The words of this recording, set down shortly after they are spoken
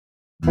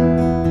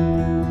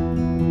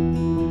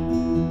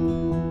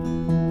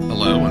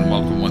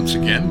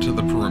once again to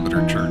the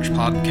Perimeter Church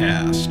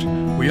podcast.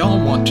 We all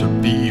want to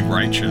be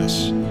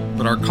righteous,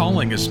 but our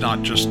calling is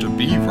not just to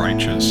be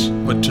righteous,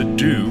 but to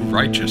do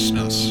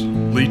righteousness.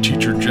 Lead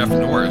teacher Jeff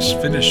Norris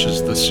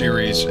finishes the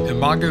series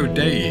Imago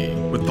Dei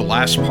with the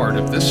last part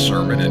of this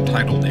sermon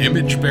entitled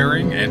Image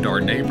Bearing and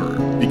Our Neighbor,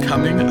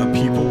 Becoming a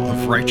People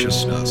of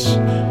Righteousness,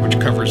 which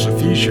covers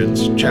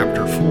Ephesians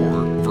chapter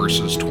 4,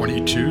 verses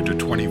 22 to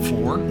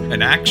 24,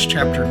 and Acts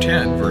chapter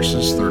 10,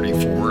 verses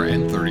 34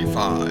 and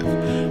 35.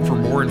 For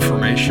more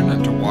information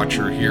and to watch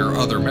or hear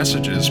other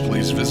messages,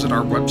 please visit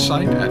our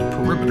website at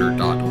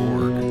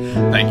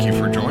perimeter.org. Thank you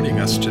for joining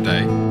us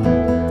today.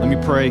 Let me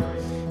pray.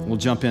 We'll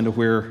jump into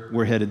where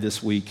we're headed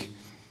this week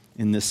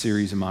in this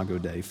series, Imago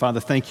Dei. Father,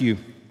 thank you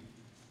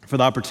for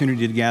the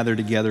opportunity to gather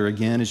together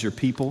again as your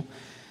people.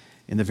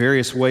 In the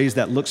various ways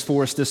that looks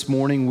for us this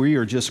morning, we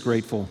are just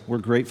grateful. We're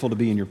grateful to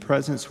be in your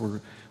presence.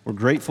 We're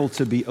grateful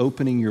to be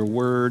opening your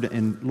word.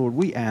 And Lord,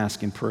 we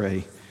ask and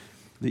pray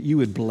that you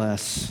would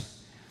bless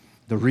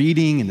the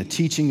reading and the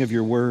teaching of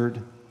your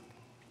word.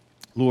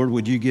 Lord,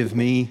 would you give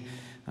me,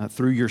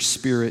 through your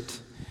Spirit,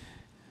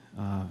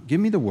 give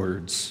me the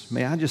words.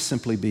 May I just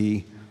simply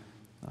be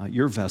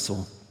your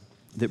vessel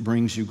that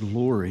brings you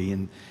glory.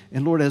 And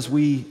Lord, as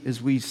we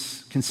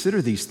consider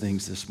these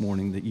things this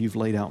morning that you've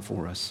laid out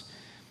for us,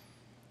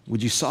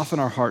 would you soften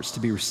our hearts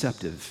to be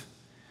receptive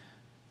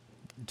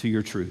to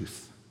your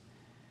truth?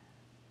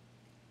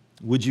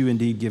 Would you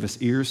indeed give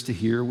us ears to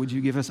hear? Would you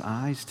give us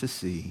eyes to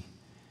see?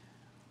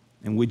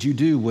 And would you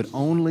do what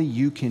only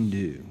you can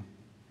do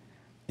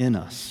in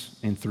us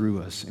and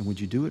through us? And would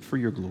you do it for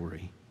your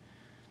glory?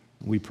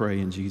 We pray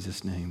in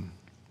Jesus' name.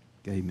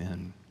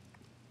 Amen.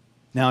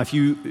 Now, if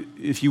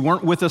you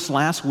weren't with us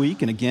last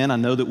week, and again, I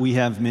know that we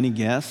have many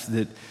guests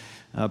that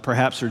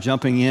perhaps are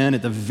jumping in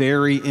at the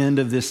very end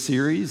of this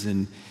series,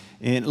 and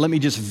let me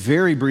just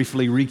very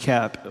briefly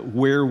recap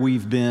where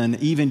we've been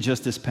even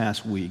just this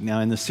past week. Now,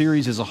 in the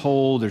series as a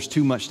whole, there's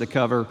too much to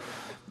cover.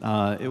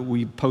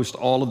 We post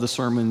all of the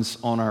sermons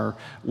on our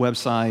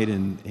website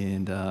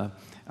and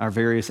our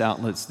various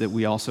outlets that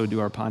we also do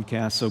our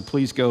podcast. So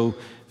please go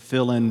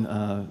fill in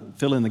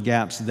the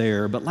gaps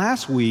there. But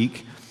last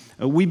week,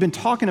 we've been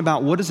talking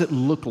about what does it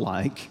look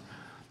like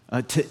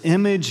to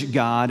image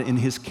God in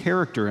his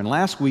character. And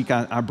last week,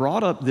 I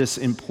brought up this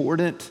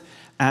important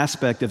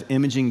aspect of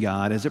imaging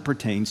God as it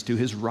pertains to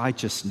his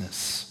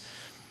righteousness,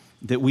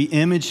 that we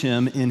image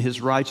him in his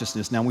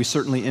righteousness. Now, we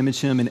certainly image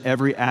him in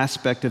every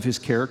aspect of his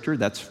character.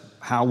 That's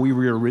how we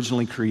were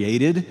originally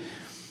created,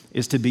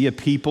 is to be a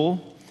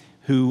people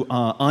who,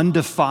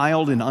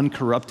 undefiled and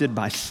uncorrupted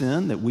by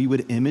sin, that we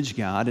would image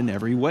God in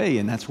every way,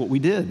 and that's what we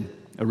did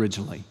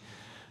originally.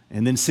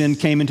 And then sin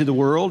came into the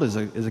world as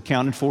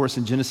accounted for us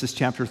in Genesis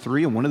chapter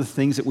 3, and one of the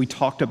things that we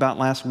talked about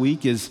last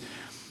week is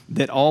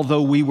that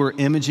although we were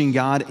imaging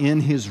God in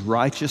his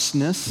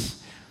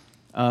righteousness,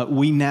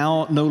 we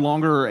now no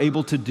longer are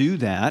able to do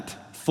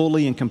that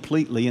fully and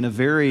completely. In a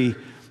very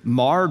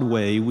marred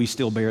way, we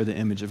still bear the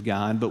image of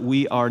God, but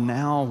we are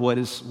now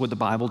what the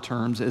Bible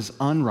terms as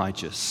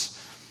unrighteous.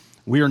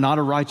 We are not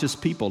a righteous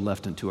people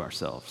left unto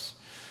ourselves.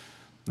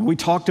 We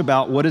talked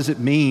about what does it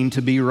mean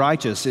to be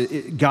righteous.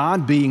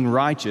 God being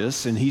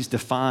righteous, and he's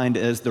defined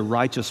as the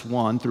righteous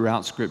one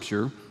throughout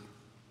Scripture.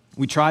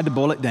 We tried to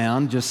boil it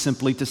down just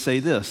simply to say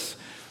this: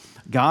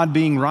 God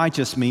being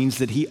righteous means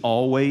that he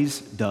always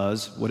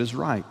does what is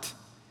right.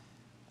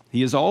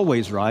 He is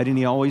always right, and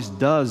he always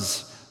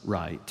does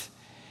right.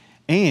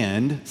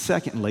 And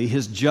secondly,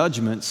 his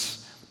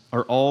judgments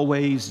are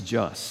always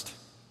just.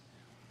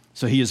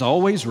 So he is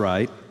always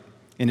right,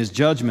 and his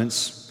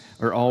judgments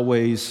are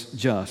always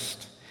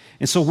just.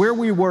 And so where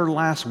we were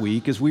last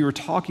week is we were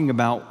talking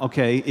about,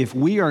 okay, if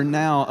we are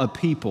now a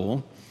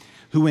people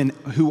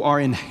who are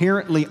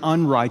inherently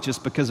unrighteous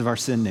because of our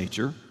sin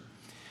nature,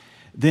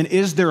 then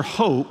is there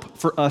hope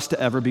for us to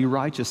ever be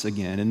righteous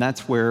again? And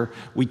that's where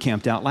we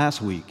camped out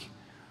last week.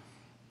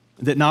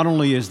 That not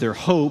only is there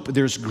hope,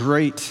 there's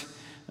great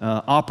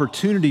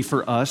opportunity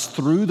for us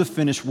through the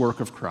finished work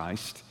of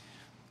Christ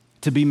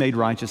to be made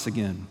righteous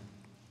again.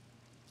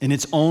 And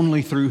it's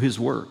only through his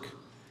work.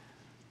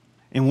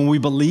 And when we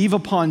believe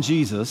upon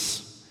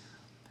Jesus,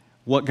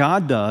 what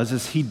God does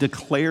is he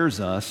declares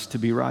us to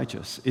be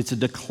righteous. It's a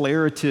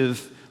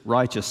declarative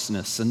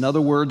righteousness. Another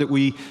word that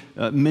we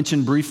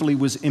mentioned briefly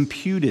was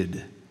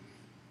imputed.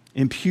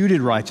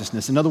 Imputed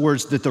righteousness. In other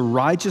words, that the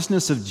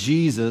righteousness of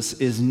Jesus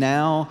is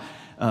now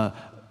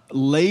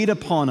laid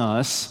upon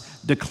us,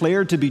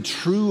 declared to be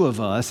true of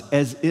us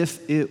as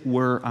if it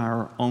were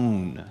our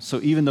own. So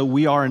even though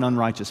we are an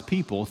unrighteous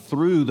people,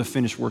 through the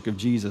finished work of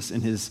Jesus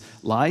in his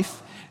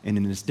life and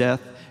in his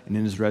death and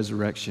in his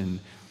resurrection,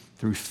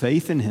 through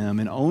faith in him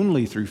and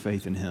only through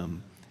faith in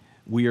him,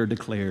 we are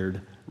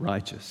declared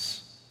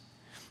righteous.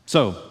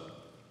 So,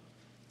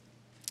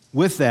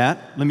 with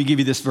that, let me give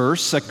you this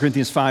verse, 2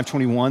 Corinthians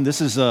 5:21.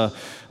 This is a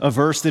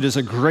verse that is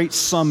a great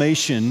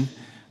summation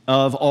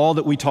of all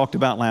that we talked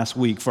about last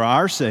week. For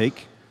our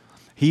sake,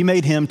 he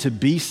made him to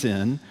be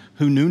sin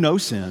who knew no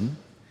sin,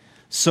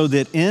 so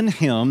that in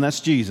him, that's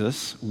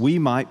Jesus, we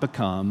might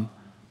become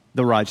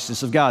the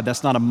righteousness of God.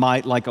 That's not a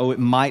might like, oh, it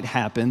might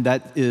happen.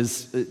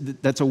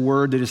 That's a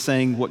word that is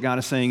saying, what God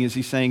is saying is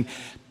he's saying,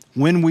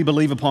 when we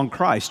believe upon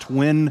Christ,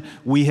 when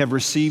we have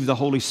received the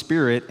Holy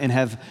Spirit and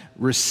have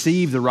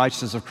received the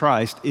righteousness of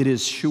Christ, it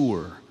is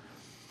sure.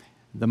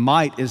 The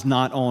might is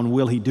not on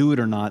will he do it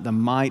or not. The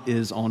might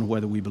is on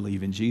whether we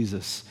believe in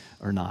Jesus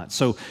or not.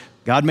 So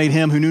God made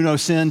him who knew no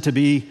sin to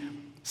be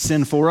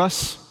sin for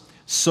us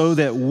so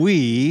that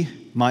we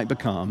might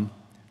become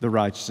the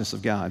righteousness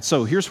of God.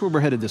 So here's where we're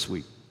headed this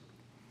week.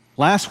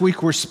 Last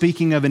week, we're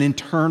speaking of an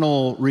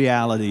internal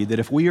reality, that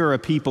if we are a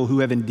people who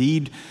have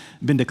indeed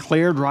been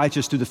declared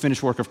righteous through the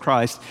finished work of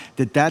Christ,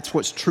 that's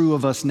what's true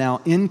of us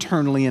now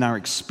internally in our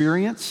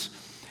experience.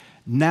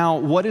 Now,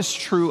 what is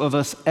true of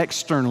us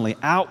externally,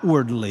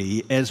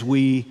 outwardly, as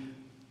we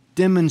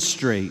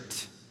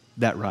demonstrate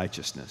that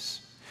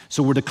righteousness?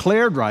 So we're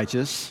declared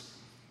righteous.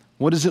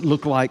 What does it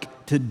look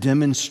like to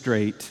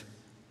demonstrate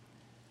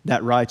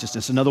that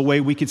righteousness? Another way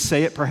we could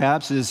say it,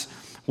 perhaps, is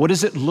what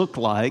does it look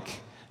like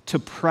to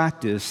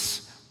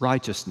practice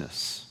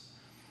righteousness?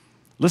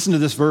 Listen to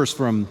this verse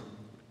from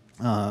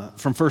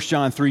 1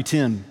 John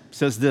 3:10. It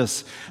says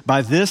this,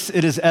 "By this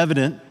it is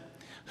evident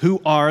who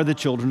are the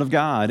children of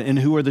God and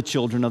who are the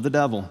children of the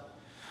devil.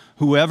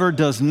 Whoever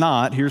does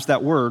not," here's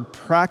that word,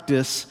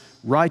 "practice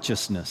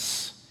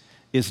righteousness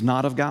is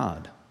not of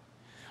God,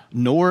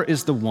 nor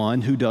is the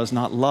one who does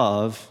not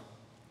love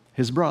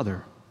his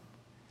brother."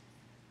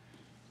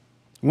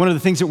 One of the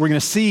things that we're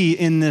going to see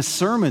in this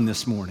sermon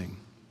this morning,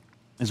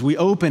 as we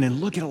open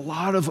and look at a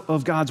lot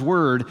of God's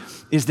word,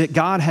 is that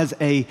God has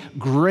a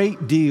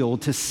great deal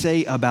to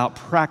say about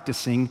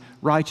practicing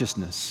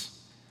righteousness.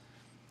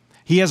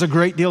 He has a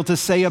great deal to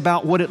say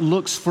about what it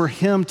looks for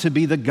him to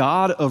be the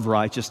God of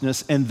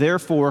righteousness, and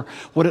therefore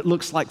what it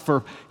looks like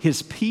for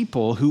his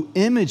people who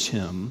image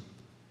him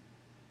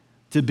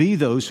to be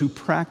those who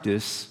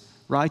practice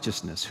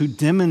righteousness, who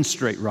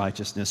demonstrate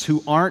righteousness,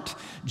 who aren't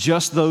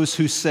just those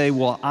who say,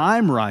 well,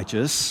 I'm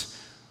righteous,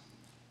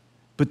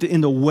 but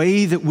in the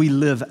way that we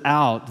live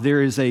out,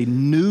 there is a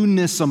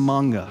newness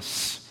among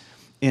us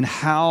in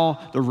how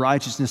the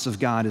righteousness of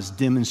God is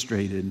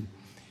demonstrated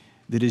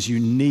that is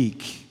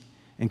unique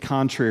and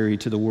contrary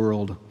to the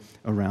world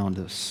around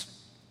us.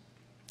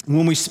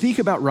 When we speak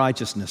about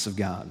righteousness of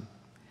God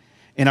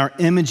and our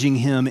imaging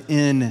him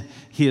in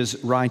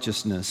his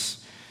righteousness,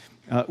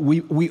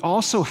 we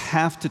also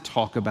have to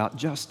talk about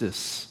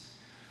justice.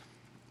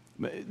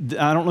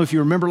 I don't know if you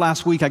remember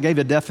last week, I gave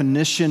a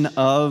definition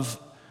of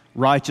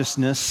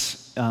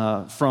righteousness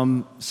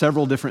from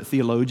several different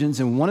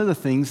theologians, and one of the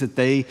things that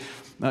they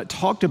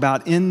talked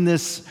about in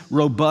this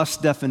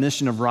robust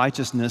definition of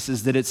righteousness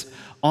is that it's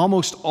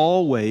almost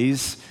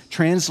always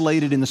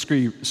translated in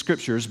the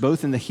scriptures,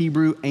 both in the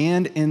Hebrew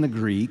and in the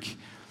Greek,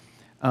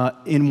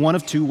 in one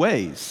of two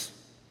ways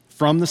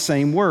from the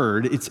same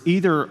word. It's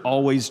either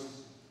always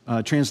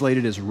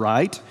translated as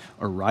right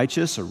or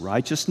righteous or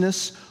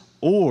righteousness,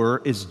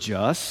 or is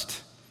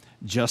just,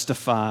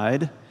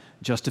 justified,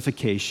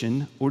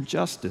 justification, or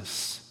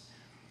justice.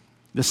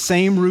 The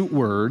same root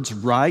words,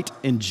 right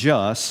and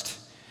just,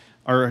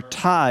 are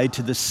tied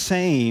to the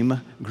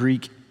same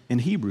Greek and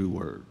Hebrew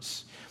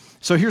words.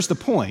 So here's the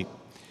point.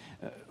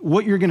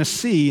 What you're going to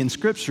see in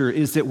Scripture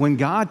is that when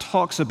God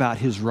talks about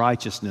his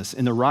righteousness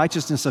and the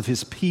righteousness of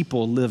his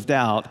people lived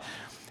out,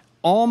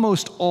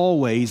 almost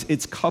always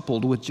it's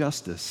coupled with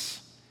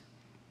justice.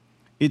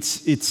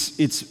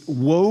 It's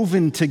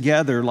woven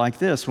together like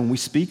this. When we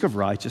speak of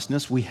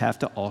righteousness, we have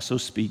to also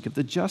speak of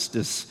the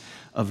justice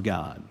of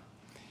God.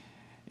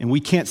 And we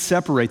can't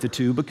separate the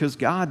two because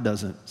God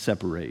doesn't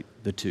separate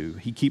the two.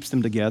 He keeps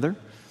them together,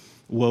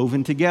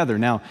 woven together.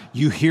 Now,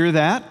 you hear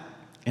that,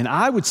 and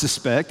I would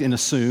suspect and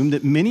assume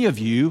that many of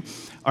you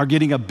are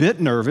getting a bit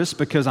nervous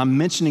because I'm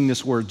mentioning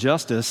this word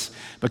justice,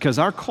 because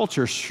our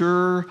culture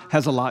sure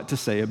has a lot to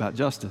say about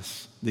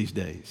justice these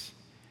days.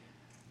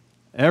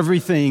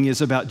 Everything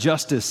is about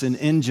justice and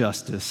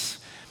injustice.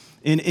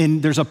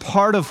 And there's a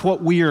part of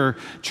what we are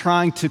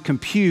trying to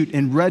compute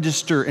and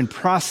register and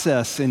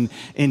process and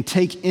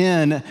take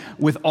in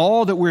with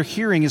all that we're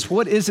hearing is,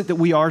 what is it that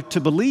we are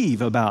to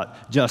believe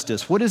about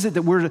justice? What is it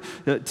that we're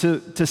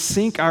to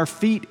sink our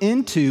feet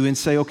into and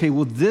say, okay,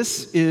 well,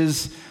 this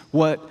is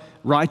what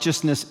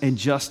righteousness and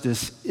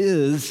justice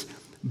is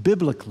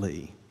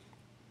biblically.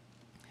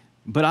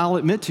 But I'll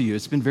admit to you,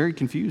 it's been very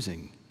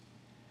confusing.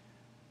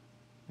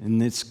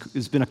 And it's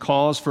been a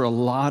cause for a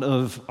lot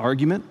of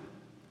argument,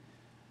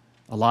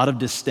 a lot of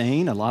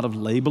disdain, a lot of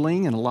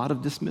labeling, and a lot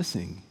of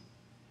dismissing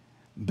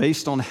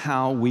based on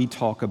how we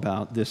talk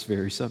about this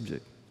very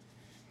subject.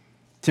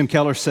 Tim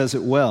Keller says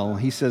it well.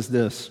 He says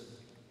this: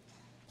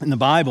 in the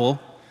Bible,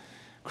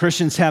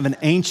 Christians have an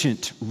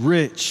ancient,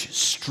 rich,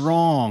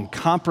 strong,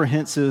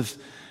 comprehensive,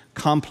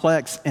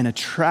 complex, and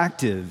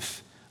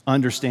attractive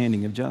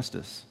understanding of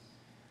justice.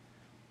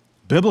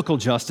 Biblical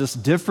justice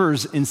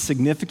differs in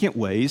significant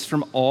ways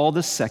from all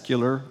the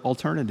secular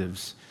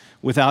alternatives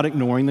without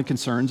ignoring the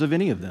concerns of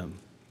any of them.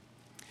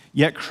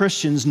 Yet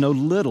Christians know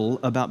little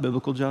about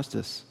biblical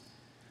justice,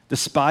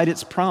 despite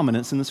its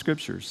prominence in the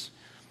Scriptures.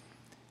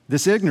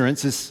 This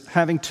ignorance is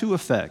having two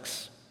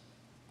effects.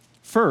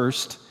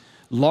 First,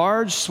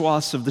 large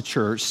swaths of the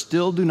church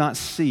still do not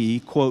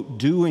see, quote,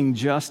 doing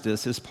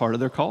justice as part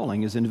of their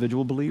calling as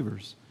individual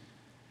believers.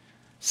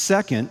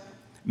 Second,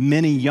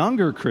 many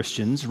younger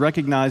Christians,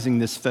 recognizing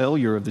this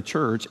failure of the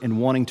church and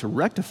wanting to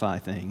rectify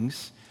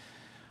things,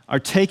 are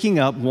taking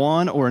up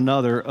one or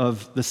another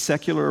of the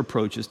secular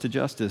approaches to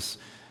justice,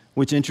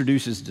 which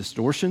introduces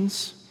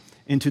distortions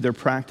into their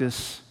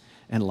practice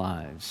and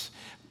lives.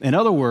 In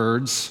other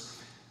words,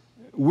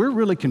 we're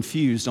really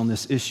confused on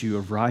this issue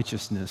of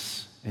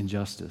righteousness and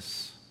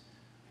justice.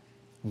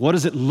 What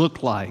does it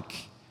look like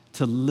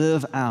to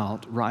live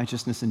out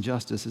righteousness and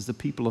justice as the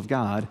people of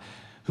God,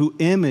 who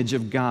image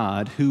of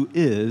God who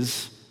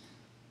is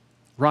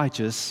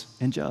righteous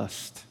and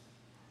just?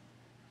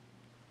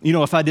 You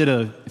know, if I did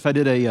a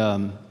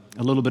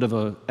little bit of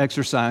an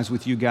exercise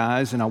with you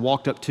guys, and I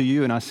walked up to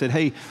you and I said,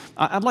 hey,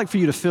 I'd like for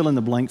you to fill in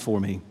the blank for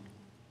me.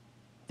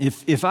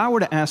 If I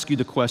were to ask you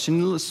the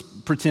question, let's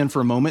pretend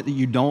for a moment that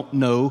you don't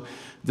know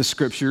the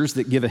scriptures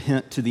that give a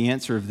hint to the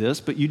answer of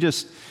this, but you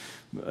just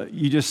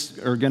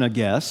are going to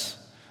guess.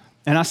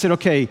 And I said,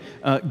 okay,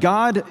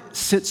 God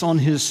sits on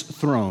his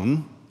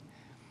throne,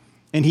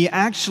 and he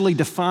actually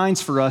defines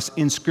for us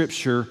in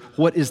Scripture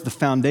what is the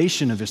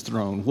foundation of his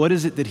throne. What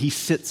is it that he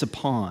sits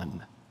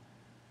upon?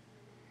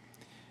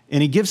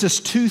 And he gives us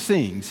two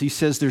things. He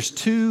says there's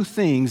two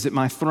things that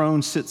my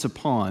throne sits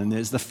upon that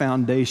is the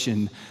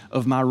foundation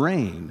of my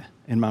reign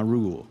and my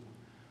rule.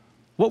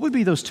 What would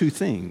be those two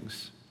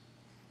things?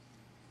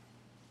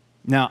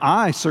 Now,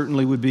 I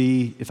certainly would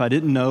be, if I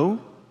didn't know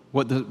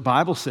what the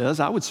Bible says,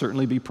 I would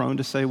certainly be prone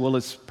to say, well,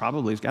 it's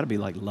got to be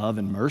like love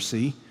and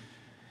mercy,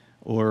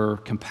 or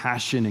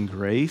compassion and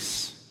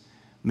grace,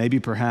 maybe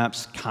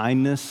perhaps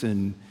kindness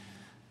and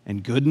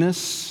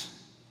goodness.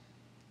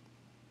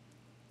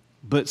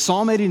 But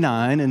Psalm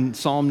 89 and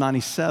Psalm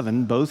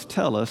 97 both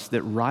tell us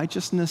that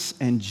righteousness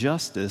and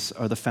justice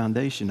are the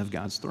foundation of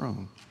God's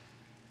throne.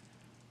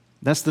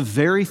 That's the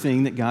very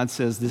thing that God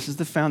says, this is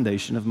the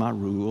foundation of my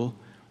rule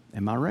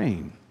and my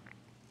reign.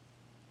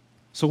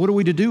 So what are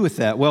we to do with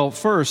that? Well,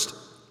 first,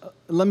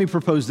 let me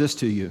propose this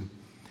to you.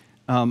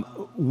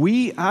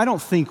 I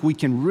don't think we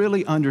can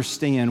really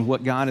understand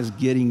what God is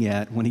getting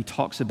at when he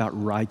talks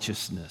about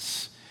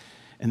righteousness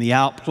and the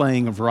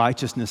outplaying of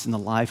righteousness in the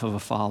life of a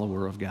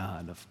follower of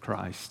God, of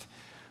Christ,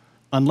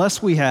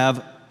 unless we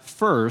have,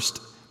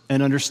 first,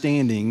 an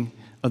understanding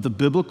of the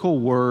biblical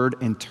word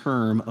and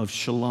term of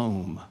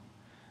shalom.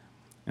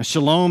 Now,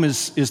 shalom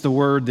is the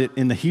word that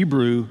in the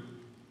Hebrew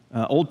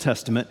Old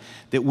Testament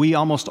that we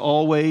almost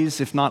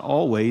always, if not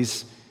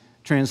always,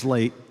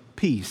 translate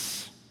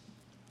peace.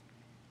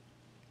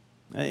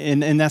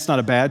 And that's not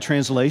a bad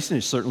translation.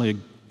 It's certainly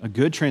a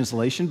good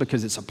translation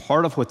because it's a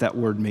part of what that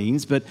word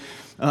means. But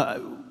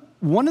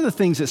one of the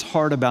things that's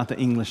hard about the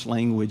English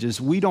language is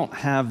we don't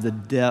have the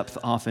depth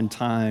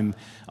oftentimes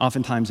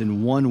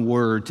in one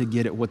word to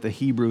get at what the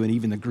Hebrew and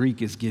even the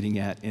Greek is getting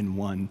at in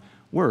one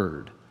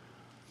word.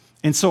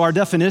 And so our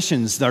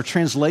definitions, our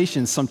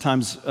translations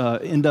sometimes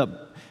end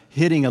up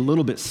hitting a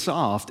little bit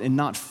soft and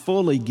not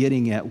fully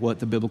getting at what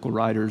the biblical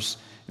writers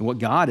and what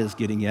God is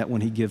getting at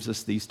when he gives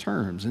us these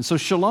terms. And so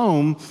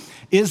shalom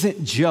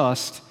isn't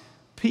just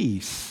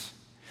peace.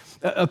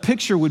 A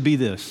picture would be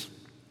this.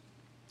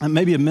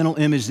 Maybe a mental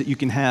image that you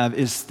can have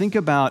is think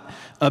about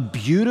a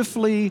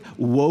beautifully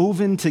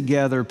woven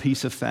together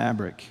piece of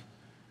fabric.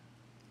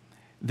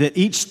 That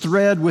each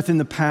thread within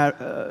the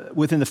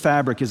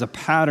fabric is a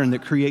pattern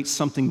that creates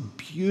something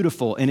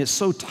beautiful, and it's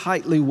so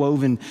tightly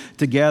woven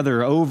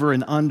together over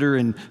and under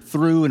and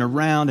through and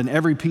around, and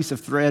every piece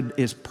of thread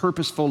is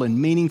purposeful and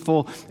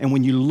meaningful, and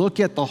when you look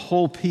at the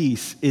whole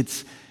piece,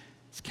 it's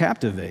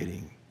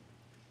captivating.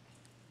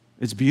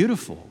 It's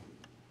beautiful.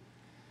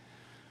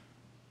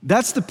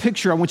 That's the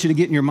picture I want you to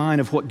get in your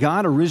mind of what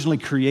God originally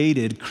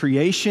created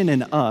creation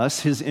and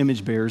us, his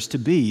image bearers, to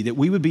be, that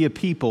we would be a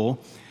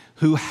people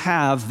who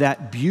have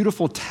that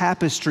beautiful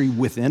tapestry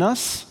within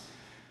us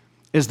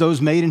as those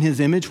made in his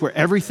image, where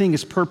everything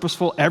is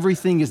purposeful,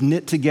 everything is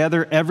knit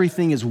together,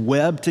 everything is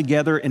webbed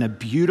together in a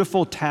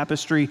beautiful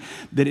tapestry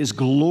that is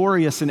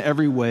glorious in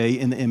every way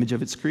in the image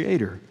of its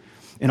creator.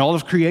 And all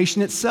of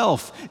creation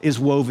itself is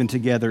woven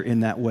together in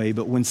that way.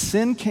 But when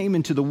sin came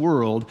into the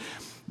world,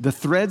 the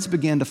threads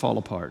began to fall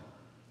apart.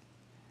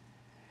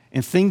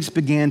 And things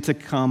began to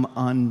come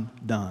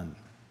undone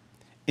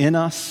in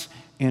us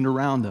and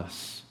around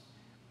us.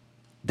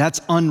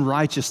 That's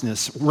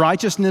unrighteousness.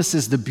 Righteousness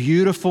is the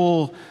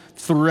beautiful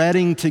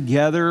threading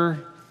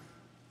together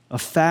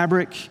of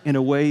fabric in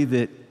a way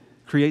that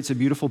creates a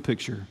beautiful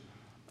picture.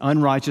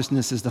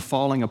 Unrighteousness is the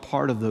falling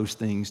apart of those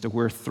things to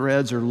where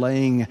threads are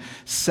laying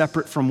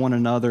separate from one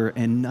another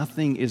and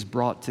nothing is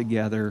brought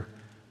together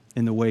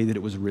in the way that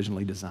it was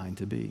originally designed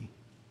to be.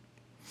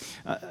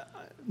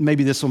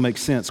 Maybe this will make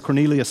sense.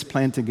 Cornelius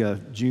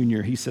Plantinga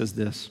Jr., he says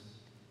this.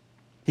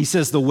 He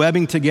says, the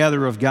webbing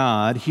together of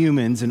God,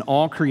 humans, and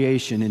all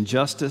creation in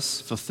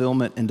justice,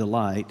 fulfillment, and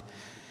delight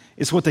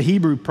is what the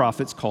Hebrew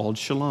prophets called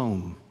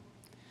shalom.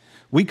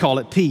 We call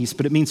it peace,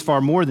 but it means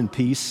far more than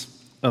peace.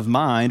 of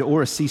mind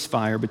or a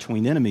ceasefire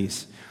between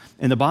enemies.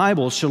 In the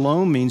Bible,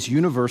 shalom means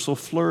universal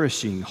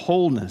flourishing,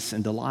 wholeness,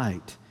 and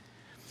delight.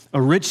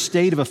 A rich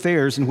state of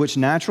affairs in which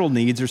natural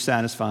needs are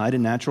satisfied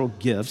and natural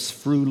gifts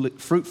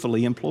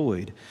fruitfully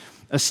employed.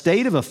 A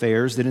state of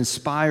affairs that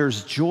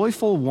inspires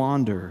joyful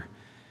wonder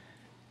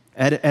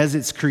as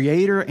its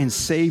creator and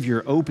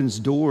savior opens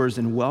doors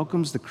and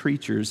welcomes the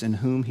creatures in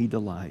whom he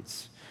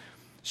delights.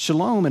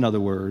 Shalom, in other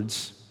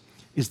words,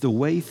 is the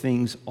way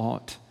things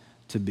ought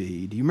to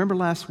be. Do you remember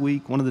last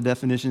week one of the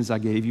definitions I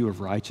gave you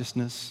of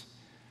righteousness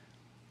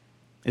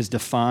is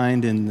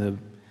defined in the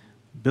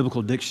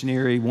biblical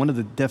dictionary? One of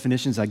the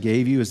definitions I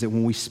gave you is that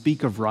when we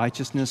speak of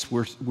righteousness,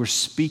 we're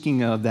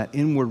speaking of that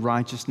inward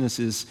righteousness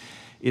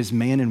is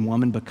man and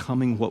woman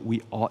becoming what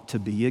we ought to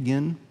be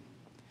again.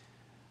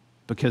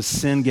 Because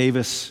sin gave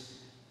us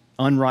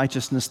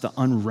unrighteousness, the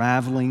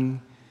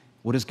unraveling.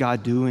 What is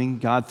God doing?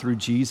 God, through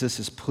Jesus,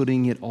 is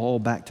putting it all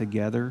back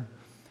together,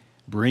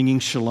 bringing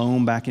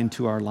shalom back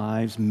into our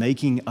lives,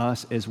 making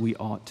us as we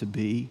ought to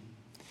be.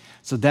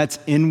 So that's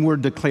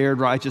inward declared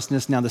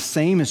righteousness. Now, the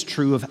same is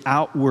true of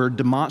outward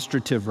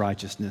demonstrative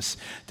righteousness,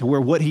 to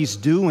where what he's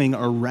doing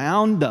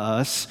around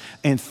us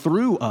and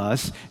through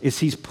us is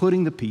he's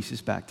putting the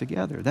pieces back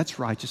together. That's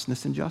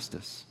righteousness and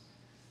justice.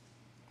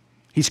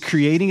 He's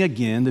creating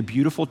again the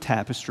beautiful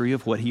tapestry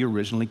of what he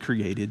originally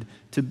created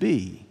to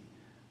be.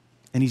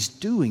 And he's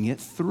doing it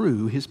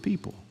through his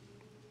people.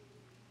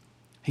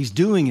 He's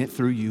doing it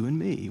through you and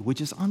me, which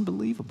is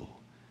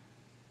unbelievable.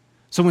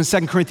 So when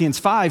 2 Corinthians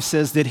 5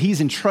 says that he's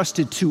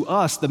entrusted to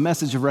us the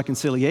message of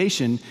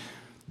reconciliation,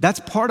 that's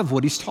part of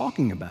what he's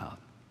talking about.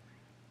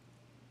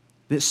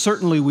 That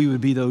certainly we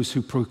would be those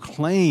who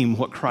proclaim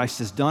what Christ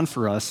has done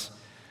for us,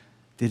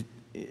 that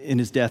in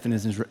his death and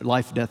his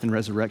life, death, and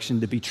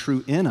resurrection to be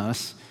true in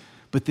us,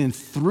 but then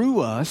through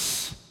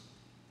us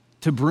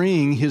to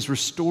bring his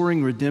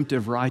restoring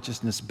redemptive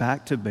righteousness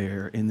back to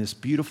bear in this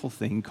beautiful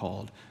thing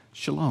called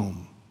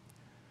shalom.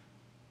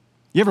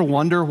 You ever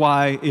wonder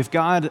why, if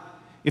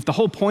the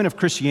whole point of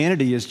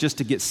Christianity is just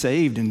to get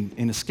saved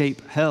and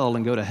escape hell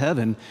and go to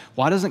heaven,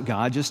 why doesn't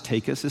God just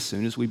take us as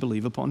soon as we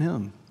believe upon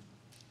him?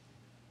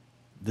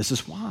 This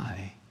is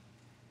why.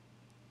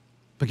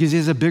 Because he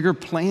has a bigger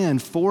plan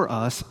for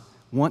us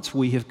once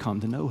we have come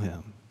to know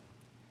him.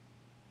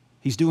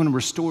 He's doing a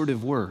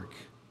restorative work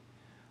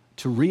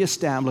to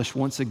reestablish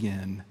once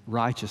again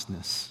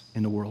righteousness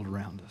in the world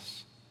around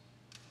us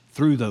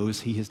through those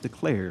he has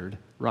declared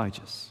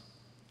righteous.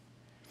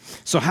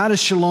 So how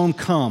does shalom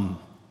come?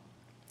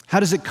 How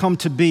does it come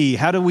to be?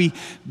 How do we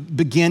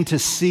begin to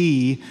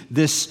see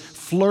this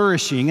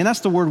flourishing? And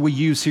that's the word we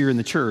use here in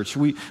the church.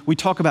 We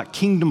talk about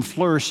kingdom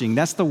flourishing.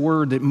 That's the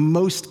word that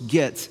most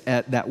gets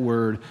at that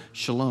word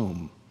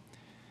shalom.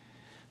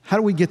 How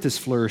do we get this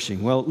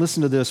flourishing? Well,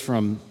 listen to this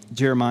from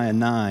Jeremiah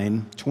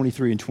 9,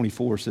 23 and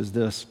 24 says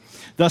this.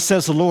 Thus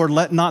says the Lord,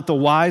 let not the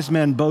wise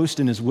man boast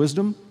in his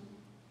wisdom.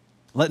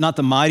 Let not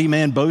the mighty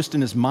man boast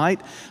in his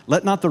might.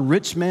 Let not the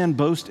rich man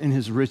boast in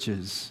his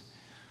riches.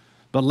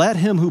 But let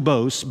him who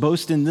boasts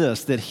boast in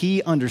this, that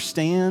he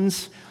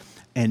understands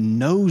and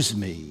knows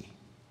me,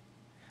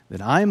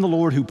 that I am the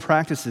Lord who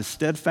practices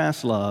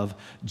steadfast love,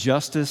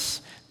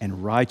 justice,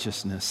 and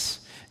righteousness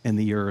in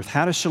the earth.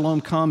 How does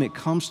shalom come? It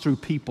comes through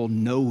people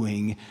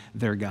knowing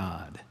their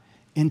God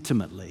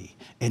intimately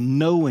and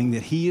knowing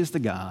that he is the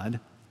God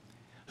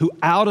who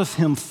out of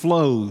him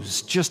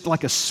flows, just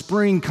like a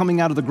spring coming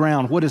out of the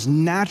ground. What is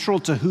natural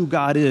to who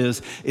God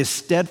is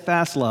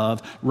steadfast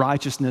love,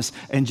 righteousness,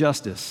 and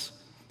justice.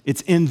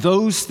 It's in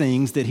those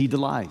things that he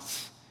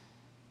delights.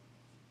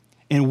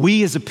 And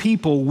we as a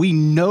people, we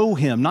know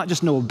him, not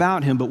just know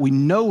about him, but we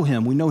know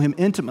him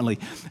intimately.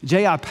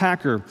 J.I.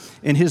 Packer,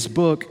 in his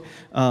book,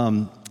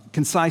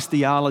 Concise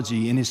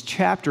Theology, in his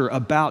chapter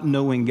about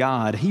knowing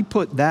God, he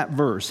put that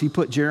verse, he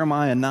put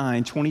Jeremiah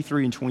 9,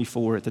 23 and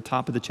 24 at the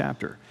top of the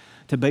chapter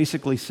to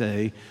basically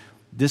say,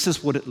 this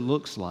is what it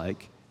looks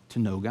like to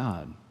know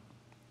God.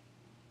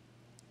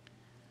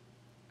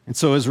 And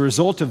so as a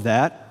result of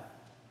that,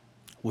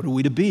 what are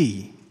we to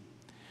be?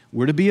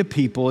 We're to be a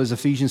people, as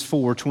Ephesians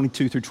 4,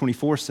 22 through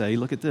 24 say.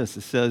 Look at this.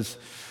 It says,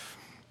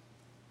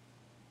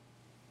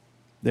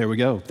 there we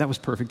go. That was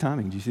perfect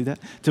timing. Do you see that?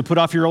 To put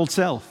off your old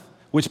self,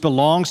 which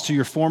belongs to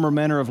your former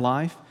manner of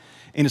life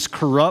and is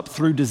corrupt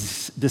through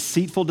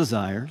deceitful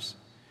desires,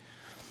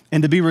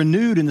 and to be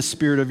renewed in the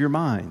spirit of your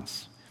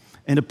minds,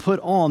 and to put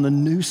on the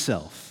new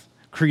self,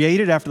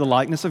 created after the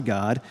likeness of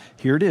God,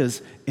 here it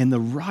is, in the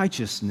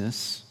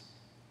righteousness,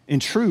 in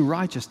true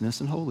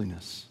righteousness and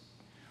holiness.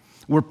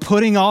 We're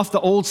putting off the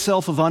old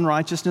self of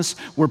unrighteousness.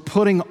 We're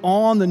putting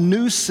on the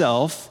new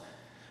self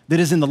that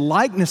is in the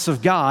likeness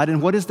of God.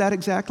 And what is that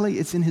exactly?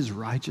 It's in his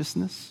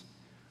righteousness.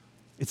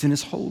 It's in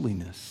his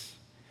holiness.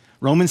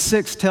 Romans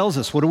 6 tells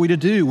us, what are we to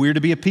do? We're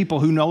to be a people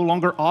who no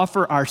longer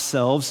offer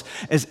ourselves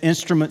as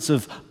instruments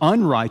of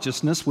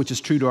unrighteousness, which is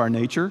true to our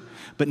nature.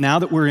 But now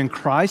that we're in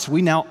Christ,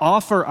 we now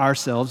offer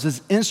ourselves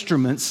as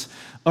instruments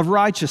of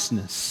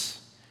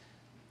righteousness,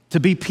 to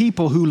be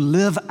people who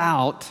live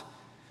out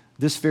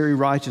this very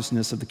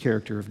righteousness of the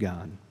character of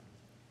God.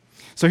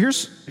 So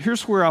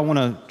here's where I want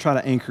to try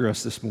to anchor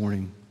us this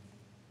morning.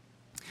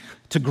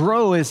 To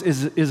grow, as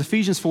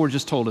Ephesians 4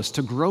 just told us,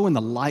 to grow in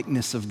the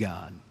likeness of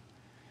God,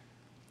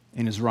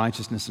 in his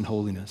righteousness and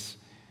holiness.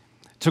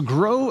 To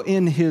grow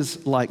in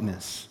his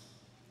likeness.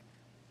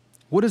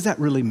 What does that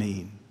really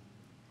mean?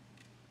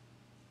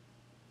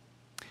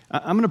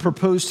 I'm going to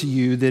propose to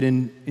you that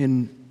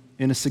in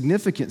a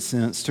significant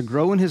sense, to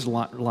grow in his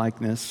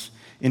likeness,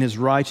 in his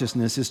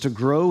righteousness, is to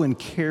grow in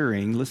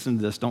caring, listen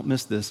to this, don't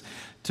miss this,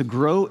 to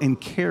grow in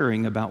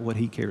caring about what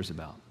he cares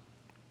about.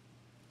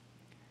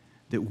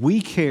 That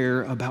we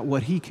care about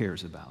what he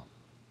cares about.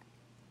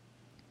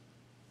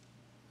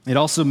 It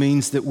also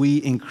means that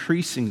we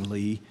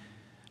increasingly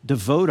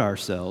devote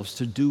ourselves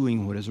to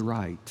doing what is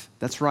right.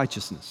 That's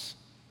righteousness.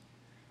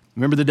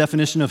 Remember the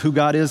definition of who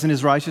God is in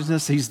his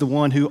righteousness? He's the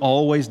one who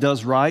always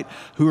does right.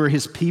 Who are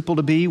his people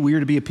to be? We are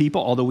to be a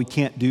people, although we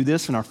can't do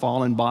this in our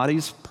fallen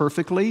bodies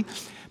perfectly,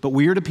 but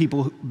we are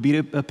to be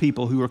a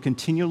people who are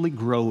continually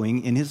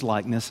growing in his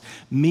likeness,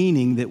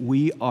 meaning that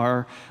we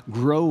are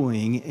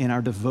growing in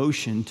our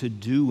devotion to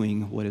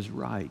doing what is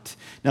right.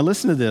 Now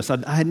listen to this.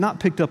 I had not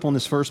picked up on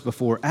this verse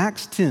before.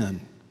 Acts 10,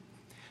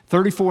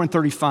 34 and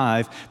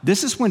 35.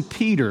 This is when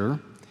Peter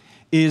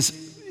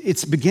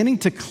it's beginning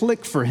to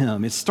click for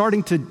him.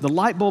 The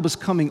light bulb is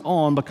coming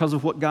on because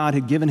of what God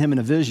had given him in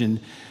a vision,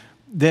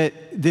 that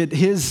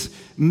his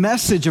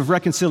message of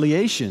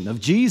reconciliation, of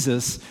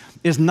Jesus,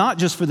 is not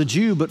just for the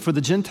Jew, but for the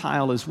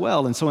Gentile as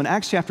well. And so in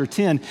Acts chapter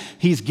 10,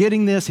 he's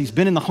getting this. He's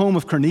been in the home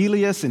of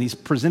Cornelius, and he's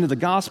presented the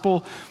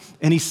gospel.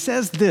 And he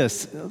says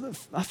this,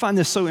 I find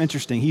this so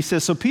interesting. He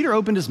says, so Peter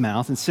opened his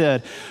mouth and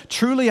said,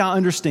 truly I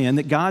understand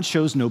that God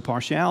shows no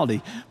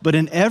partiality, but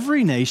in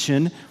every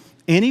nation,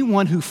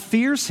 anyone who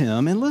fears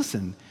him, and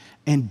listen,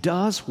 and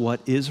does what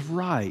is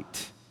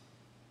right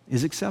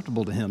is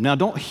acceptable to him. Now,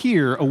 don't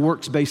hear a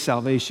works-based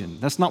salvation.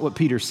 That's not what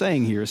Peter's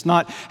saying here. It's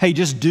not, hey,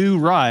 just do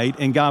right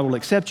and God will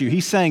accept you.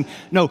 He's saying,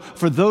 no,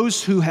 for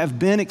those who have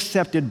been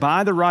accepted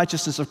by the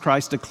righteousness of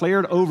Christ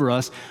declared over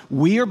us,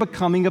 we are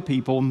becoming a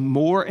people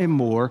more and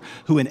more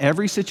who in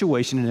every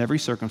situation, in every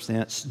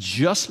circumstance,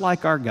 just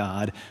like our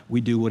God,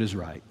 we do what is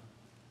right.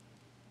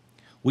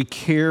 We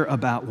care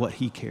about what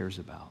he cares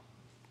about.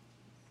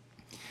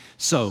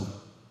 So,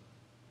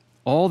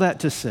 all that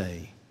to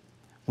say,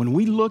 when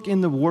we look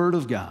in the Word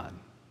of God,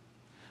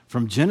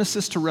 from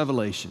Genesis to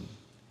Revelation,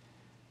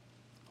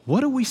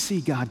 what do we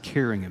see God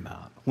caring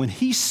about? When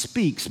he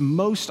speaks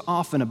most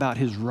often about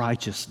his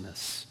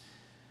righteousness,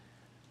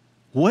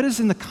 what is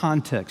in the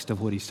context of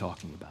what he's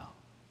talking about?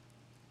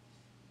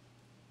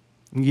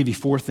 I'm going to give you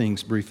 4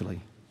 things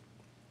briefly.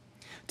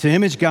 To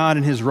image God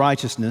in his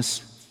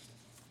righteousness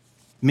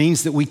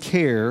means that we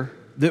care,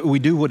 that we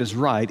do what is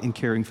right in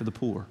caring for the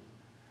poor.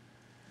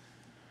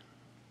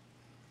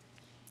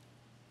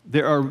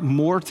 There are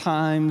more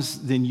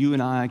times than you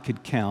and I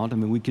could count,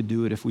 we could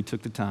do it if we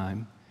took the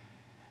time,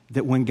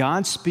 that when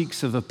God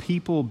speaks of a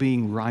people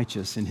being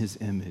righteous in his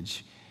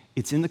image,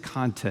 it's in the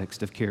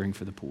context of caring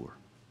for the poor.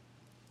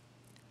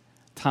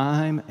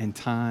 Time and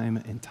time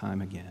and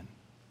time again.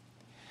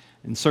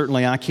 And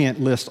certainly I can't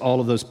list all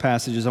of those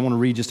passages. I want to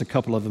read just a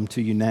couple of them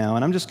to you now.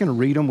 And I'm just going to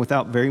read them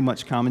without very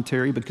much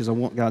commentary because I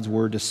want God's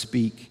word to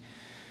speak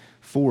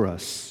for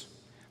us.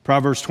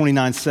 Proverbs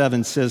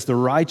 29:7 says, the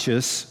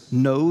righteous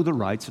know the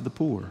rights of the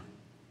poor.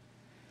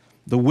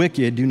 The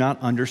wicked do not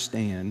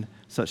understand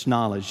such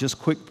knowledge. Just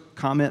quick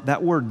comment,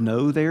 that word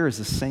know there is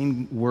the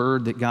same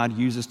word that God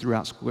uses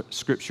throughout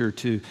Scripture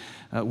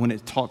when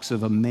it talks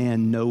of a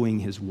man knowing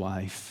his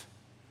wife.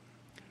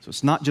 So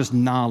it's not just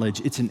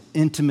knowledge, it's an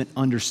intimate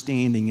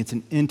understanding. It's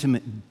an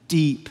intimate,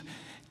 deep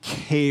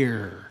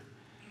care.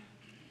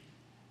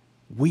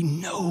 We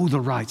know the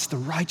rights. The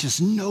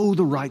righteous know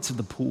the rights of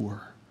the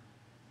poor.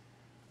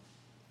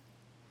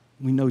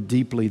 We know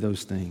deeply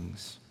those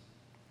things.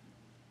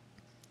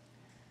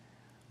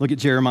 Look at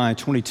Jeremiah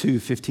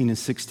 22:15 and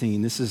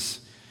 16. This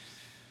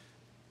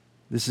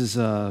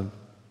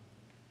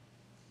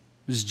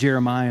is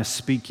Jeremiah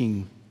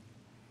speaking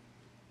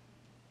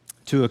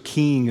to a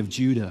king of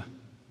Judah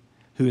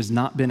who has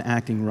not been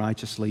acting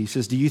righteously. He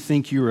says, do you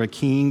think you're a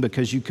king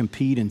because you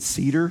compete in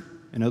cedar?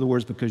 In other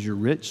words, because you're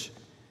rich?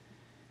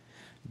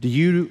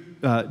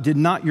 Did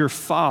not your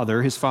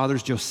father, his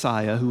father's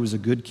Josiah, who was a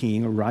good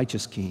king, a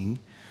righteous king,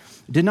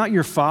 did not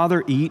your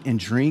father eat and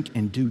drink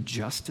and do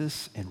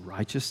justice and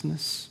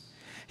righteousness?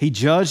 He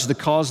judged the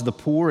cause of the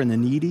poor and the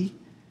needy,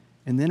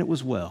 and then it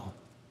was well.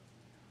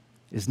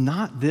 Is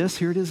not this,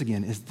 here it is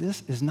again,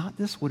 is not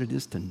this what it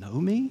is to know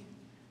me?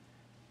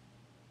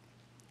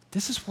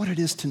 This is what it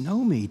is to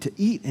know me, to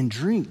eat and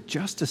drink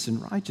justice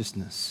and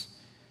righteousness.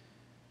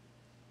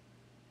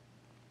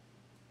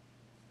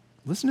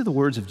 Listen to the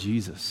words of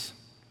Jesus.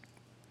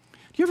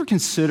 Do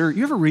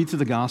you ever read through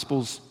the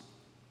Gospels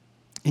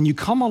and you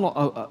come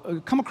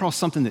across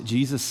something that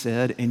Jesus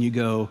said and you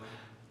go,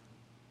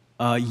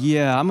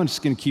 yeah, I'm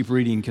just going to keep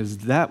reading because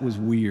that was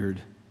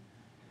weird.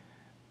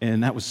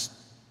 And that was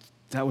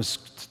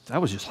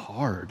just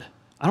hard.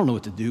 I don't know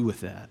what to do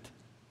with that.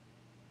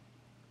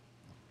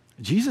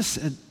 Jesus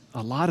said,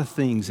 a lot of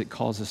things that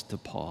cause us to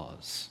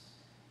pause.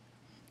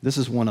 This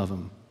is one of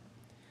them.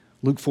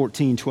 Luke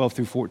 14, 12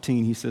 through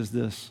 14, he says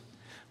this: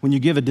 when you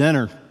give a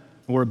dinner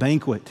or a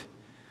banquet,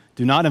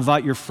 do not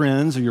invite your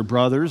friends or your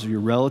brothers or your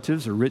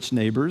relatives or rich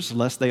neighbors,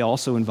 lest they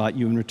also invite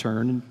you in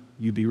return and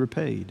you be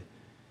repaid.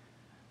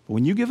 But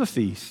when you give a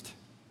feast,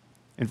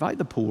 invite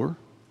the poor,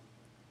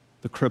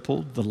 the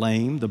crippled, the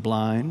lame, the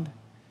blind,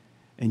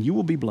 and you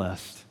will be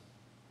blessed,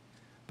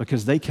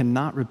 because they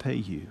cannot repay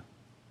you.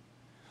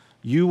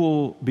 You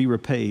will be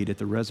repaid at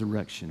the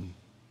resurrection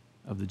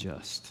of the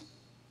just.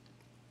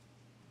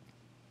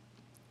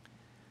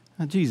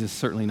 Now, Jesus is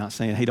certainly not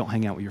saying, hey, don't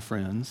hang out with your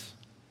friends.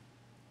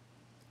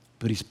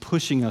 But he's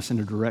pushing us in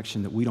a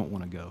direction that we don't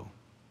want to go,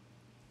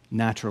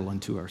 natural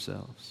unto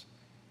ourselves.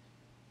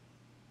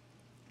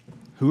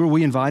 Who are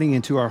we inviting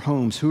into our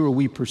homes? Who are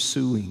we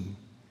pursuing?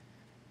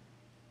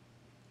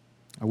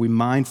 Are we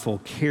mindful,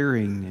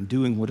 caring, and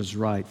doing what is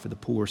right for the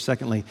poor?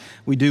 Secondly,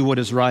 we do what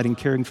is right in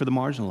caring for the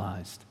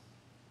marginalized,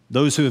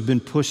 those who have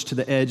been pushed to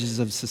the edges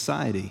of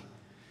society.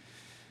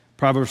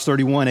 Proverbs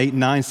 31, 8 and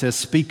 9 says,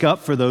 speak up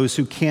for those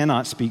who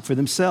cannot speak for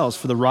themselves,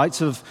 for the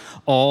rights of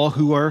all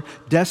who are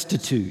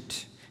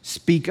destitute.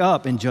 Speak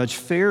up and judge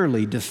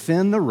fairly.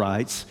 Defend the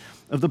rights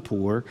of the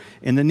poor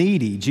and the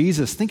needy.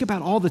 Jesus, think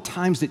about all the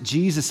times that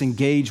Jesus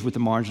engaged with the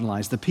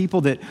marginalized, the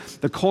people that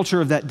the culture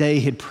of that day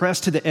had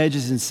pressed to the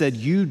edges and said,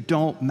 you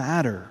don't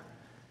matter.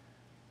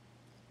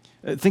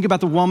 Think about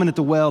the woman at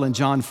the well in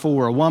John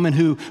 4, a woman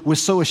who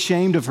was so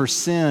ashamed of her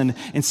sin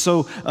and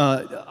so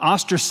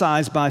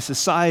ostracized by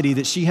society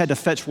that she had to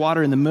fetch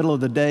water in the middle of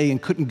the day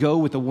and couldn't go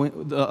with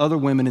the other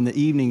women in the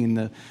evening, in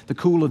the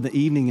cool of the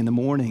evening, in the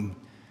morning.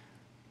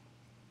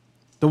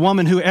 The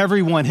woman who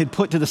everyone had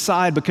put to the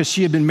side because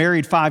she had been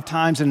married 5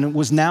 times and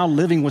was now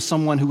living with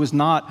someone who was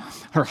not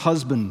her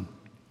husband.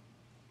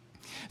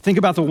 Think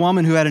about the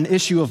woman who had an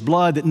issue of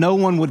blood that no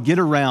one would get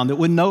around, that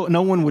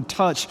no one would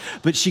touch,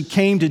 but she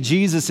came to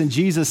Jesus and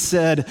Jesus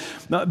said,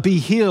 be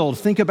healed.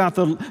 Think about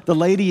the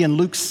lady in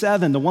Luke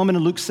 7, the woman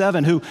in Luke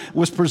 7 who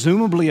was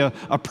presumably a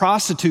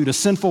prostitute, a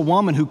sinful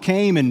woman who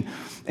came and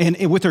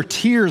with her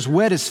tears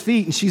wet his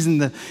feet, and she's in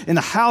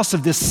the house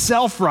of this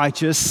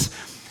self-righteous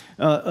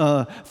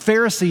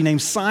Pharisee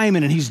named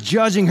Simon, and he's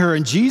judging her,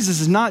 and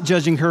Jesus is not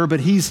judging her, but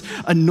he's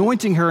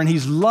anointing her and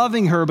he's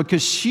loving her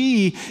because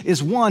she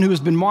is one who has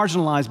been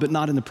marginalized but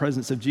not in the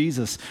presence of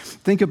Jesus.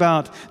 Think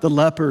about the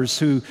lepers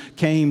who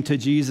came to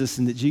Jesus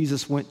and that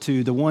Jesus went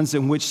to, the ones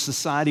in which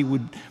society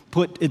would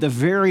put at the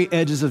very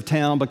edges of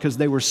town because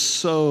they were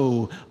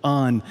so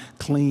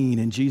unclean,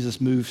 and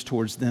Jesus moves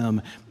towards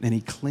them and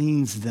he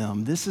cleans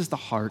them. This is the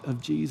heart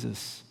of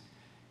Jesus.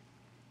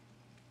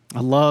 I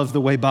love the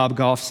way Bob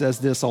Goff says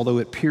this, although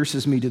it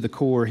pierces me to the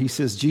core. He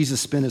says, Jesus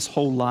spent his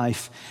whole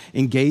life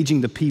engaging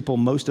the people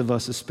most of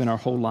us have spent our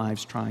whole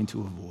lives trying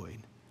to avoid.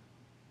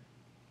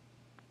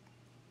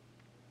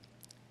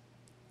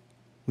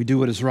 We do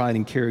what is right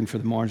in caring for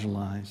the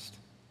marginalized.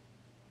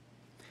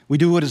 We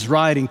do what is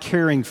right in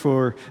caring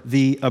for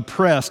the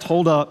oppressed.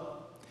 Hold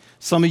up.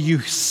 Some of you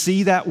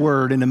see that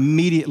word and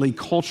immediately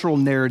cultural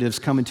narratives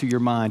come into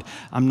your mind.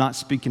 I'm not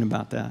speaking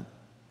about that.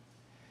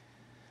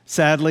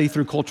 Sadly,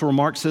 through cultural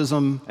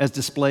Marxism, as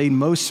displayed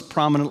most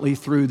prominently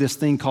through this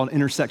thing called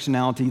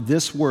intersectionality,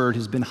 this word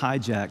has been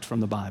hijacked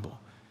from the Bible.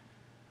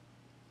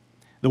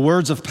 The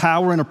words of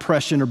power and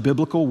oppression are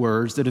biblical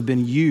words that have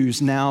been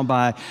used now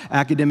by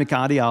academic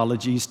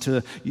ideologies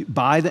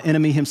by the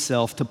enemy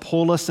himself to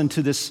pull us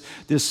into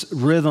this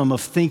rhythm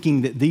of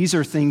thinking that these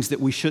are things that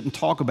we shouldn't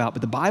talk about,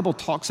 but the Bible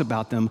talks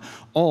about them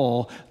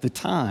all the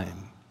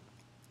time.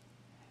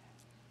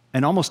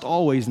 And almost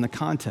always in the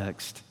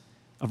context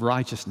of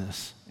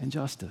righteousness and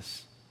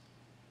justice.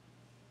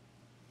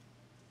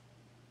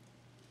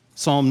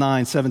 Psalm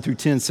 9, 7 through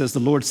 10 says, the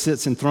Lord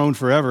sits enthroned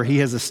forever. He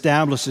has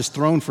established his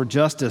throne for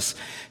justice.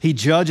 He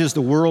judges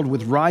the world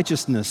with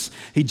righteousness.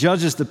 He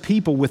judges the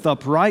people with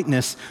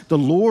uprightness. The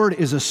Lord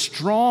is a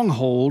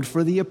stronghold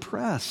for the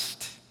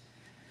oppressed,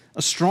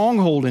 a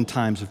stronghold in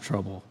times of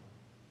trouble.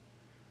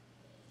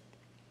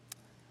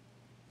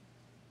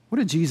 What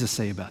did Jesus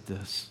say about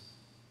this?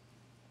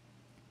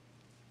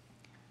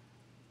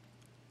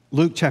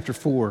 Luke chapter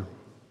 4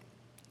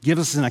 gives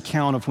us an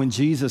account of when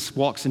Jesus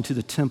walks into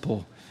the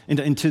temple,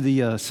 into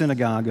the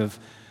synagogue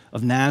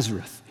of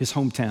Nazareth, his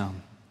hometown.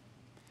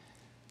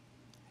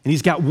 And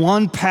he's got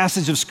one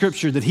passage of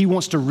scripture that he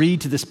wants to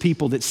read to this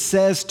people that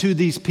says to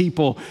these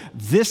people,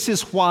 this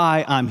is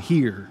why I'm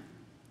here.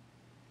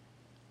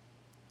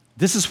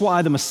 This is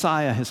why the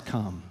Messiah has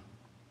come.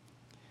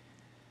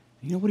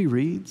 You know what he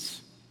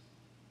reads?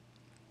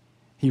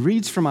 He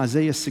reads from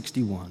Isaiah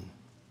 61.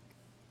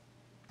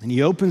 And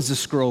he opens the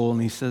scroll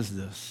and he says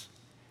this.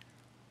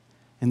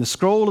 And the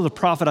scroll of the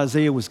prophet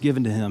Isaiah was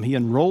given to him. He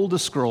unrolled the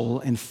scroll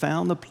and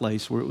found the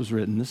place where it was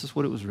written. This is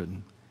what it was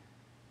written.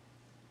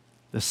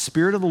 The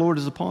Spirit of the Lord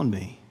is upon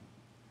me,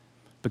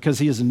 because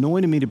he has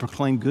anointed me to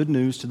proclaim good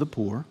news to the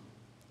poor.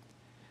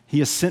 He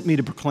has sent me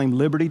to proclaim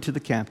liberty to the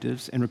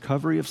captives and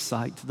recovery of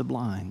sight to the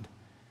blind,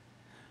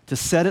 to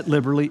set at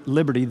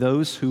liberty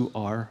those who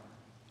are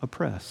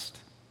oppressed,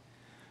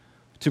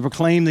 to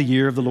proclaim the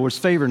year of the Lord's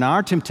favor. Now,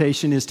 our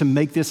temptation is to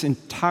make this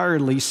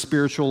entirely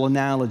spiritual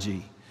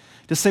analogy.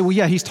 To say, well,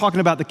 yeah, he's talking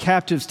about the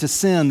captives to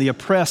sin, the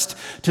oppressed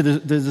to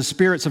the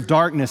spirits of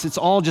darkness. It's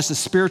all just a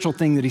spiritual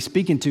thing that he's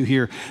speaking to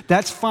here.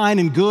 That's fine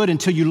and good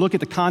until you look at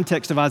the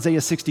context of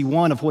Isaiah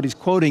 61 of what he's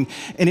quoting,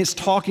 and it's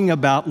talking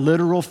about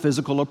literal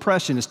physical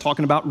oppression. It's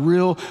talking about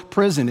real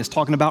prison. It's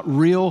talking about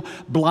real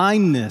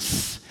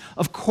blindness.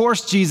 Of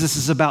course, Jesus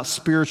is about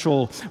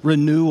spiritual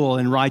renewal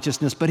and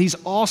righteousness, but he's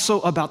also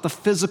about the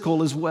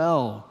physical as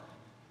well.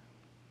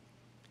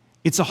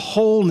 It's a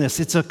wholeness,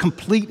 it's a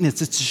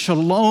completeness, it's a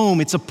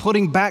shalom, it's a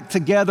putting back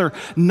together,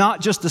 not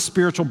just the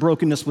spiritual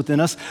brokenness within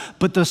us,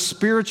 but the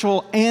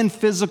spiritual and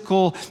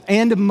physical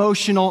and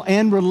emotional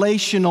and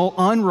relational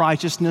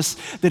unrighteousness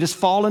that has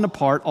fallen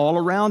apart all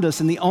around us.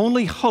 And the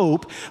only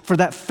hope for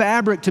that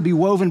fabric to be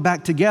woven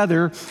back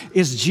together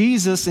is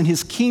Jesus and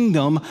his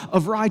kingdom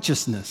of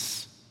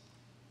righteousness.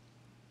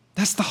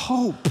 That's the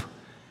hope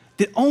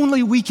that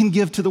only we can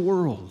give to the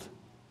world.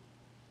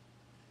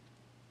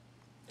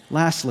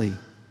 Lastly,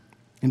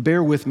 and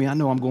bear with me, I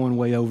know I'm going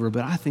way over,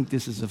 but I think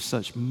this is of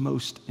such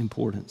most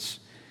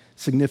importance,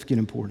 significant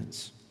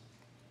importance.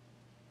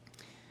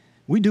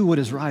 We do what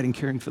is right in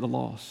caring for the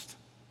lost.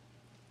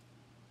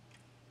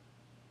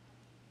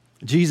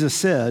 Jesus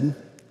said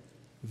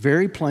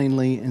very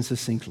plainly and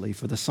succinctly,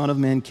 "For the Son of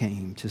Man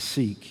came to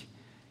seek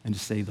and to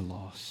save the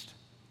lost."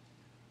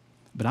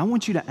 But I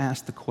want you to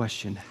ask the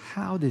question,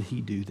 how did he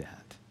do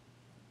that?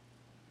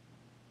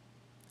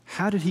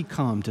 How did he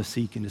come to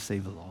seek and to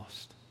save the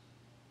lost?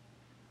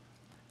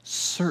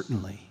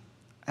 Certainly,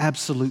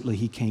 absolutely,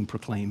 he came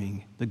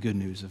proclaiming the good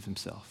news of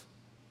himself.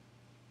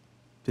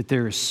 That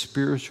there is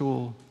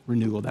spiritual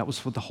renewal. That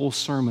was what the whole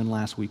sermon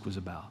last week was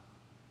about.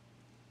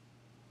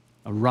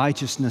 A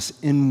righteousness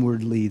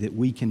inwardly that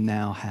we can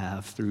now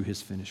have through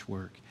his finished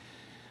work.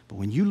 But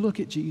when you look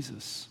at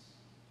Jesus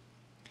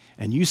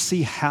and you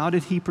see how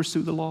did he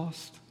pursue the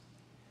lost,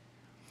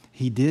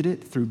 he did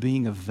it through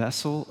being a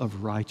vessel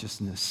of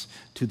righteousness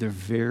to their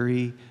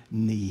very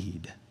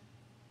need.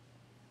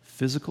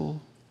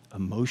 Physical,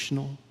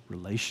 emotional,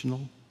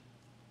 relational.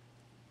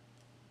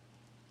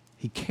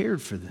 He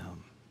cared for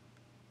them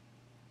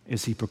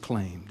as he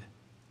proclaimed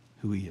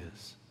who he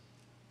is.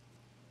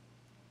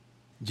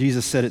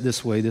 Jesus said it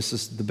this way. This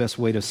is the best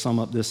way to sum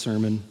up this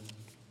sermon.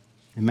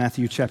 In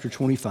Matthew chapter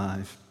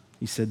 25,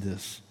 he said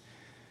this: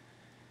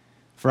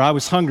 "For I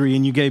was hungry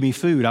and you gave me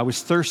food. I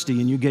was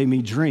thirsty and you gave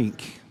me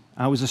drink.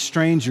 I was a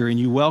stranger and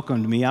you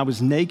welcomed me. I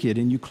was naked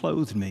and you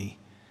clothed me.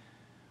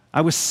 I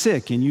was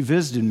sick and you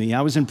visited me.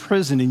 I was in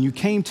prison and you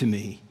came to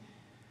me."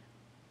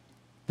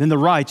 Then the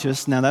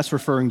righteous, now that's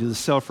referring to the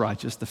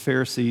self-righteous, the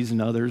Pharisees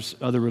and others,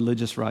 other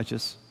religious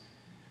righteous,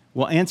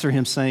 will answer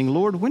him saying,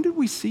 "Lord, when did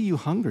we see you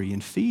hungry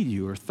and feed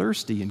you, or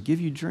thirsty and give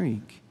you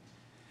drink?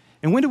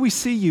 And when did we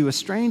see you a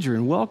stranger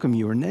and welcome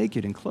you, or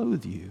naked and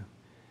clothe you?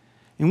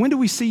 And when did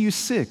we see you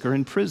sick or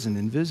in prison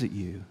and visit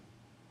you?"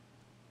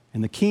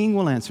 And the king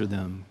will answer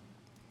them,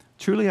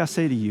 "Truly I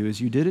say to you,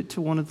 as you did it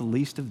to one of the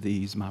least of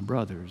these, my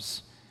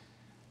brothers,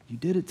 you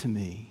did it to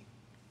me."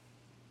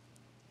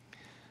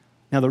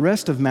 Now, the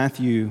rest of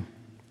Matthew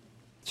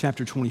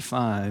chapter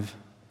 25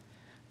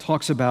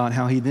 talks about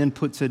how he then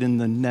puts it in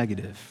the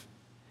negative.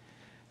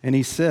 And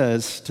he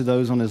says to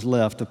those on his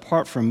left,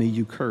 "Depart from me,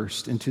 you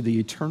cursed, into the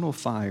eternal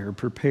fire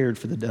prepared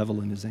for the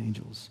devil and his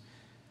angels.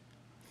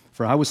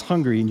 For I was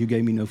hungry and you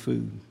gave me no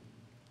food.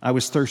 I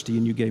was thirsty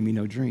and you gave me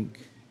no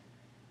drink.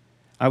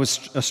 I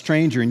was a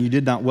stranger and you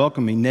did not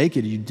welcome me.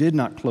 Naked, you did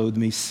not clothe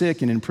me.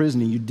 Sick and in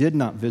prison, and you did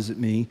not visit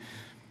me."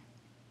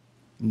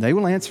 And they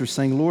will answer,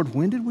 saying, "Lord,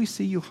 when did we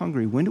see you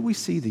hungry? When did we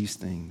see these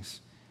things?"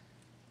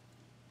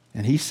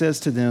 And he says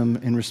to them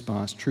in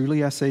response,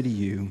 "Truly I say to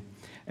you,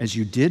 as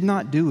you did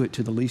not do it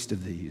to the least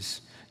of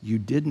these, you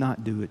did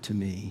not do it to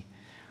me.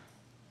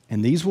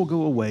 And these will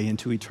go away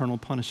into eternal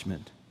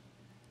punishment.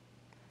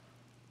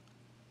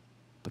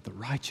 But the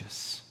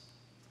righteous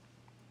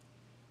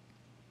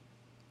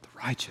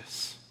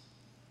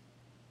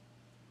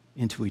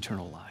into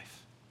eternal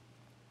life."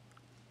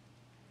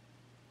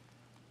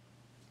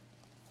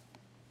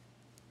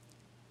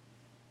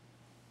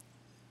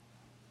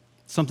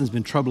 Something's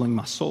been troubling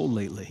my soul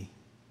lately,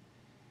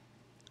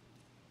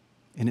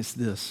 and it's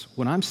this.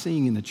 What I'm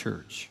seeing in the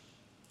church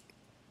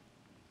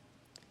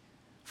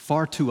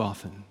far too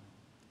often,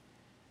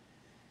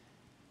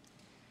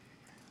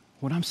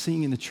 what I'm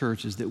seeing in the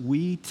church is that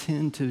we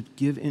tend to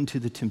give into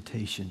the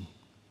temptation,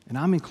 and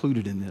I'm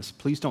included in this.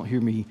 Please don't hear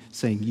me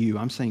saying you,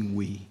 I'm saying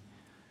we.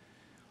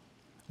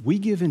 We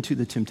give into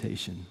the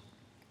temptation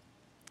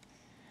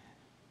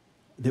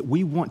that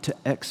we want to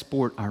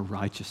export our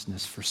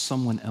righteousness for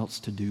someone else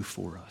to do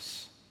for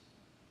us.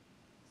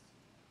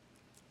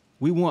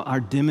 We want our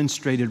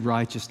demonstrated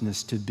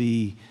righteousness to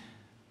be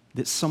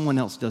that someone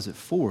else does it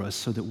for us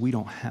so that we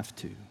don't have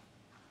to.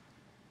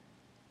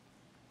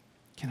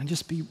 Can I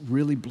just be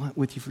really blunt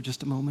with you for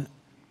just a moment?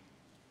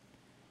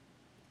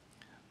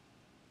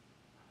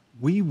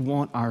 We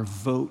want our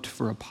vote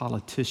for a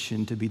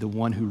politician to be the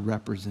one who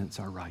represents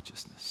our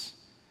righteousness.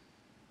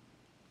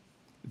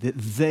 That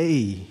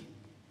they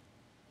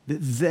that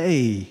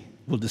they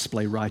will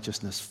display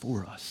righteousness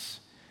for us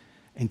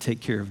and take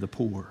care of the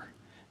poor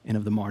and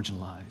of the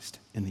marginalized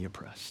and the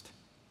oppressed.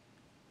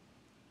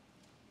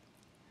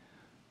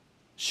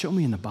 Show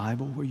me in the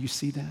Bible where you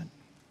see that.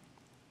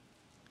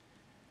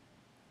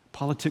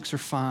 Politics are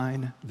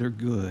fine, they're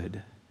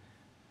good.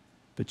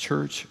 But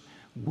church,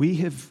 we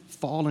have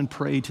fallen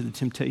prey to the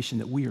temptation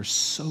that we are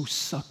so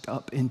sucked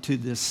up into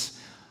this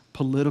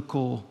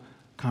political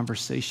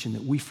conversation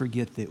that we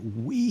forget that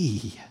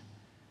we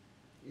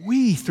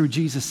through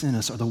Jesus in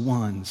us are the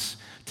ones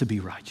to be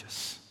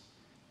righteous,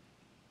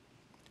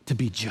 to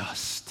be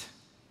just,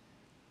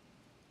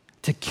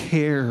 to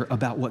care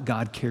about what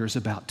God cares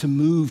about, to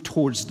move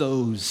towards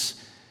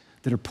those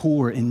that are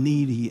poor and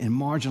needy and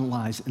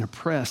marginalized and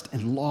oppressed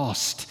and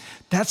lost.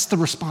 That's the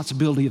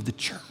responsibility of the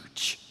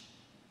church.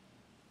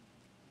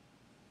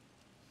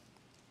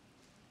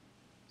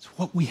 It's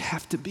what we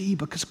have to be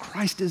because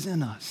Christ is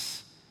in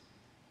us.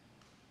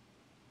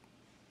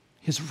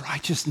 His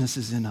righteousness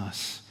is in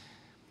us.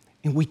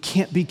 And we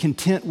can't be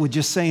content with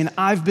just saying,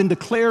 I've been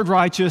declared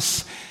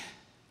righteous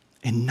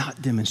and not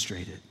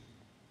demonstrate it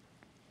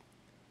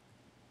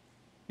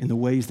in the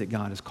ways that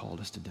God has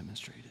called us to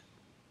demonstrate it.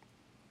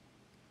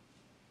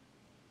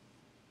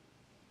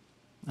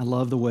 I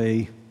love the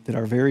way that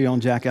our very own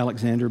Jack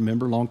Alexander,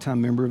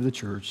 longtime member of the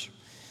church,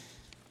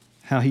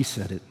 how he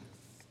said it.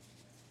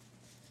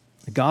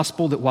 A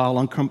gospel that while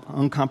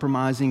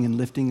uncompromising in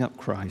lifting up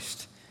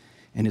Christ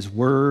and his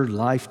word,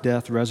 life,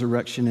 death,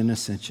 resurrection, and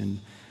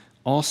ascension,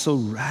 also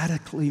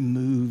radically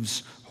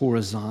moves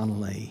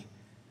horizontally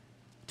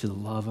to the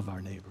love of our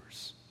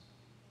neighbors.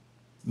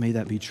 May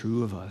that be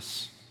true of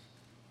us.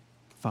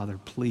 Father,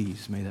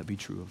 please, may that be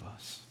true of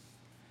us.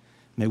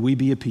 May we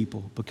be a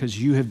people,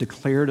 because you have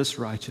declared us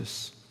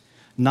righteous,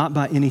 not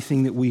by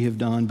anything that we have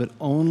done, but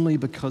only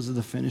because of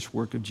the finished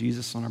work of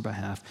Jesus on our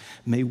behalf.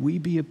 May we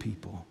be a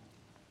people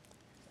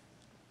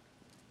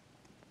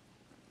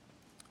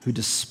who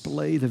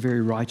display the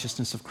very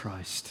righteousness of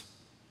Christ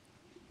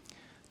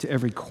to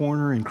every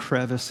corner and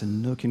crevice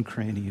and nook and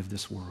cranny of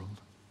this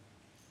world.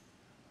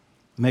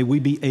 May we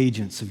be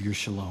agents of your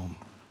shalom,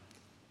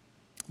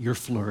 your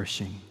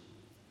flourishing,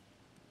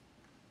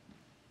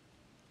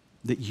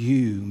 that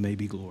you may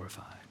be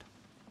glorified.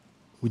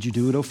 Would you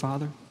do it, O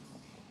Father?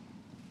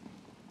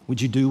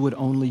 Would you do what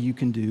only you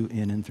can do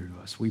in and through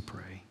us? We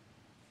pray.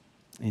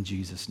 In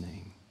Jesus'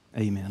 name,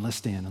 amen. Let's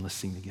stand and let's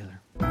sing together.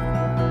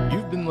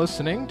 You've been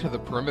listening to the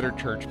Perimeter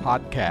Church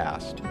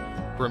podcast.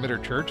 Perimeter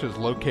Church is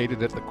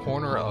located at the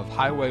corner of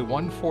Highway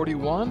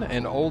 141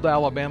 and Old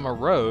Alabama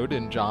Road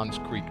in Johns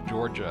Creek,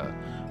 Georgia.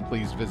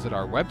 Please visit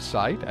our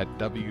website at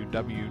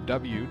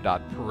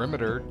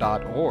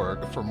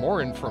www.perimeter.org for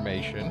more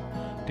information,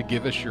 to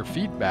give us your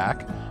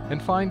feedback,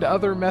 and find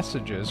other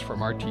messages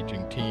from our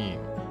teaching team.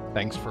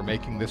 Thanks for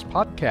making this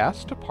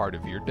podcast a part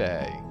of your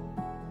day.